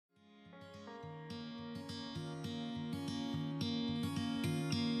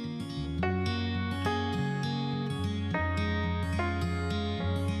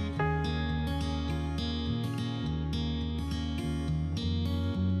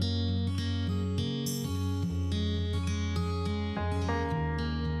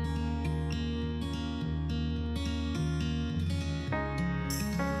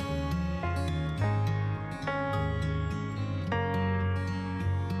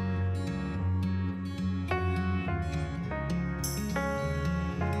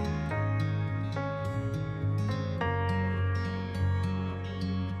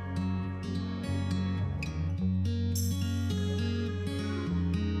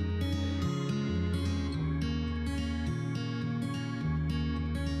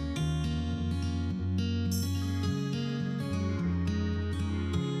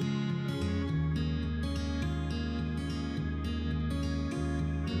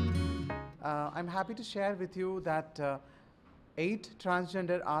I'm happy to share with you that 8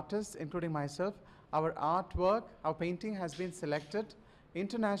 transgender artists, including myself, our artwork, our painting has been selected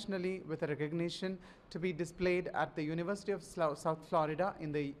internationally with a recognition to be displayed at the University of South Florida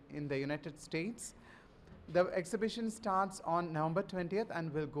in the United States. The exhibition starts on November 20th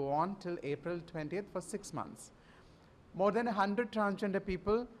and will go on till April 20th for 6 months. More than 100 transgender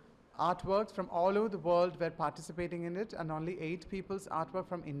people, artworks from all over the world were participating in it, and only 8 people's artwork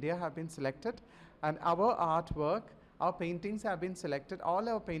from India have been selected. And our artwork, our paintings have been selected. All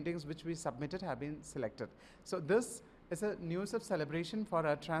our paintings which we submitted have been selected. So this is a news of celebration for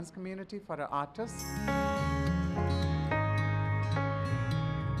our trans community, for our artists.